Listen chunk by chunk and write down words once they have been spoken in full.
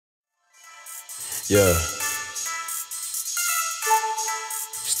Yeah.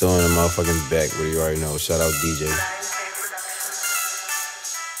 Still in the motherfucking back, but you already know. Shout out DJ.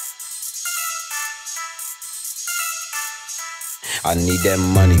 I need that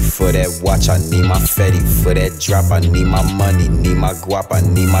money for that watch, I need my Fetty. For that drop, I need my money, need my guap, I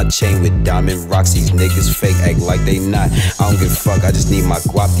need my chain with diamond rocks. These niggas fake, act like they not. I don't give a fuck, I just need my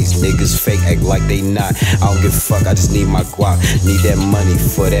guap. These niggas fake, act like they not. I don't give a fuck, I just need my guap. Need that money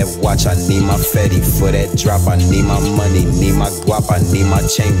for that watch, I need my Fetty. For that drop, I need my money, need my guap, I need my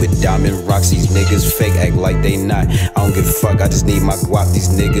chain with diamond rocks. These niggas fake, act like they not. I don't give a fuck, I just need my guap.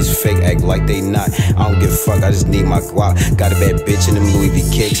 These niggas fake, act like they not. I don't give a fuck, I just need my guap. Got a bad bitch in them Louis V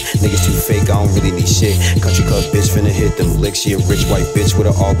kicks. Niggas too fake, I don't really need shit. Country club bitch finna hit them licks. She a rich white bitch with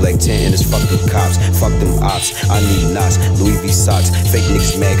an all black tint. And it's fuck them cops, fuck them ops. I need knots, Louis V socks. Fake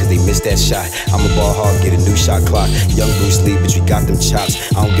niggas mad cause they missed that shot. I'm a ball hard, get a new shot clock. Young Bruce Lee, but you got them chops.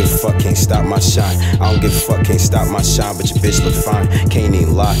 I don't give a fuck, can't stop my shine. I don't give a fuck, can't stop my shine. But your bitch look fine, can't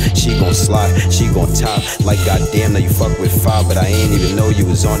even lie. She gon' slide, she gon' top. Like goddamn, now you fuck with five, but I ain't even know you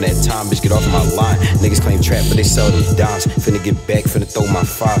was on that time. Bitch, get off my line. Niggas claim trap, but they sell them dimes. Finna get back, finna throw my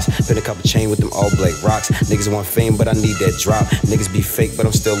fives. Finna cop a chain with them all black rocks. Niggas want fame, but I need that drop. Niggas be fake, but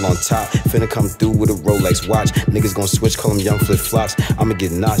I'm still on top. Finna come through with a Rolex watch. Niggas gon' switch, call them young flip flops. I'ma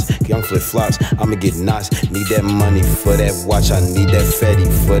get knots, young flip flops. I'ma get knots. Need that money for that watch. I need that Fetty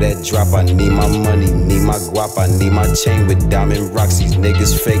for that drop. I need my money, need my guap. I need my chain with diamond rocks. These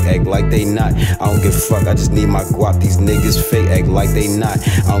niggas fake, act like they not. I don't give a fuck, I just need my guap. These niggas fake, act like they not.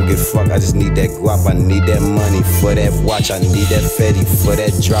 I don't give a fuck, I just need that guap. I need that money for that watch. I need that Fetty for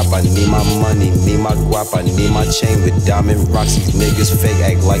that drop. I need my money, need my guap. I need my chain with diamond rocks. These niggas fake,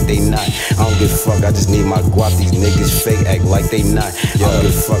 act like they not. I don't give a fuck, I just need my guap. These niggas fake, act like they not. I don't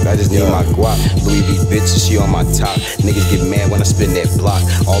give a fuck, I just need my guap. Louis V bitches, she on my top. Niggas get mad when I spin that block.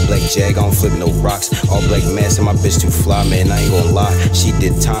 All black jag, I don't flip no rocks. All black mask and my bitch too fly, man, I ain't gon' lie. She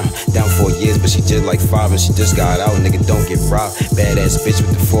did time, down 4 years, but she did like 5 and she just got out. Nigga, don't get robbed. Badass bitch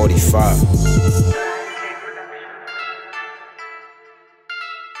with the 45.